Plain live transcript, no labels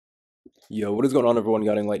Yo, what is going on everyone?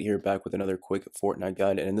 Guiding Light here, back with another quick Fortnite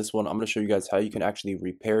guide, and in this one I'm going to show you guys how you can actually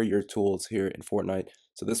repair your tools here in Fortnite.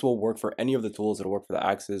 So this will work for any of the tools. It'll work for the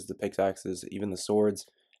axes, the pickaxes, even the swords,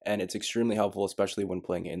 and it's extremely helpful, especially when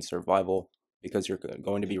playing in survival, because you're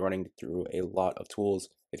going to be running through a lot of tools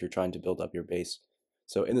if you're trying to build up your base.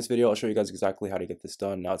 So in this video I'll show you guys exactly how to get this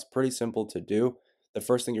done. Now it's pretty simple to do. The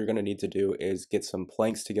first thing you're going to need to do is get some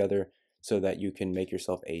planks together so that you can make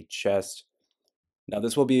yourself a chest. Now,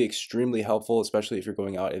 this will be extremely helpful, especially if you're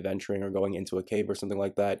going out adventuring or going into a cave or something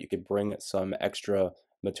like that. You could bring some extra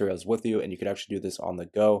materials with you, and you could actually do this on the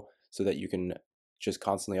go so that you can just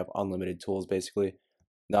constantly have unlimited tools, basically.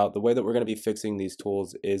 Now, the way that we're going to be fixing these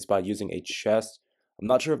tools is by using a chest. I'm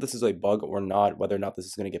not sure if this is a bug or not, whether or not this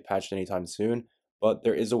is going to get patched anytime soon, but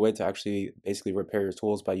there is a way to actually basically repair your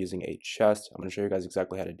tools by using a chest. I'm going to show you guys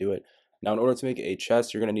exactly how to do it. Now, in order to make a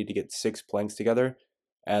chest, you're going to need to get 6 planks together.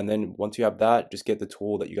 And then once you have that, just get the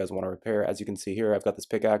tool that you guys want to repair. As you can see here, I've got this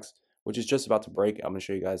pickaxe, which is just about to break. I'm going to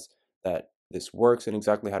show you guys that this works and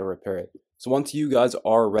exactly how to repair it. So once you guys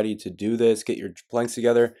are ready to do this, get your planks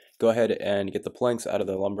together, go ahead and get the planks out of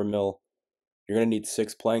the lumber mill. You're going to need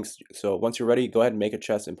 6 planks. So once you're ready, go ahead and make a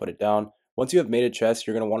chest and put it down. Once you have made a chest,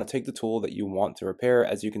 you're going to want to take the tool that you want to repair.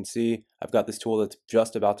 As you can see, I've got this tool that's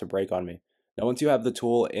just about to break on me. Now, once you have the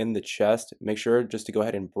tool in the chest, make sure just to go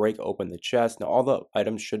ahead and break open the chest. Now, all the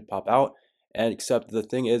items should pop out, and except the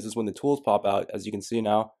thing is when the tools pop out, as you can see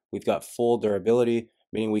now, we've got full durability,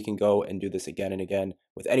 meaning we can go and do this again and again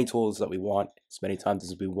with any tools that we want, as many times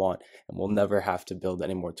as we want, and we'll never have to build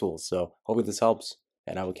any more tools. So hopefully this helps,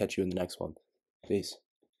 and I will catch you in the next one. Peace.